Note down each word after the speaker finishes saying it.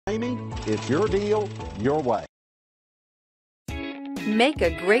Ramey, it's your deal, your way. Make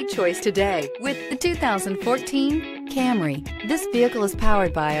a great choice today with the 2014 Camry. This vehicle is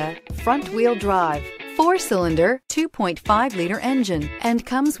powered by a front-wheel drive, 4-cylinder, 2.5-liter engine and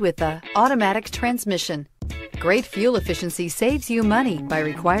comes with a automatic transmission. Great fuel efficiency saves you money by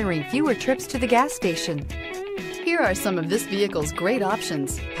requiring fewer trips to the gas station. Here are some of this vehicle's great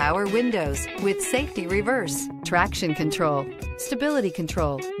options: power windows with safety reverse, traction control, stability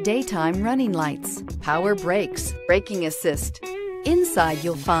control, daytime running lights, power brakes, braking assist. Inside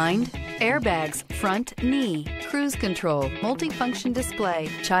you'll find airbags, front knee, cruise control, multifunction display,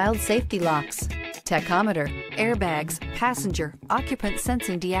 child safety locks, tachometer, airbags, passenger, occupant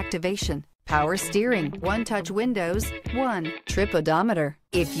sensing deactivation, power steering, one-touch windows, trip odometer.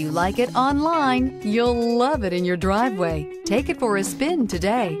 If you like it online, you'll love it in your driveway. Take it for a spin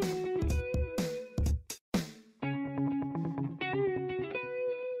today.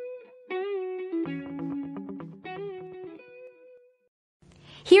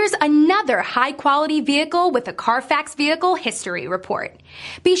 Here's another high-quality vehicle with a Carfax Vehicle History Report.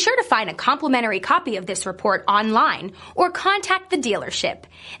 Be sure to find a complimentary copy of this report online or contact the dealership.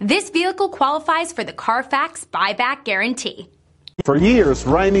 This vehicle qualifies for the Carfax Buyback Guarantee. For years,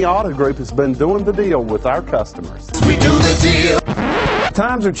 Ramey Auto Group has been doing the deal with our customers. We do the deal.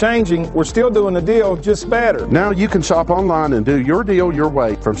 Times are changing. We're still doing the deal, just better. Now you can shop online and do your deal your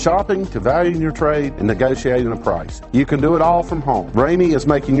way, from shopping to valuing your trade and negotiating a price. You can do it all from home. Ramey is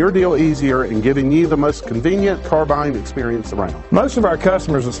making your deal easier and giving you the most convenient car buying experience around. Most of our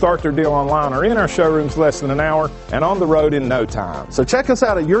customers that start their deal online are in our showrooms less than an hour and on the road in no time. So check us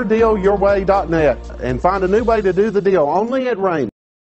out at yourdealyourway.net and find a new way to do the deal only at Ramey.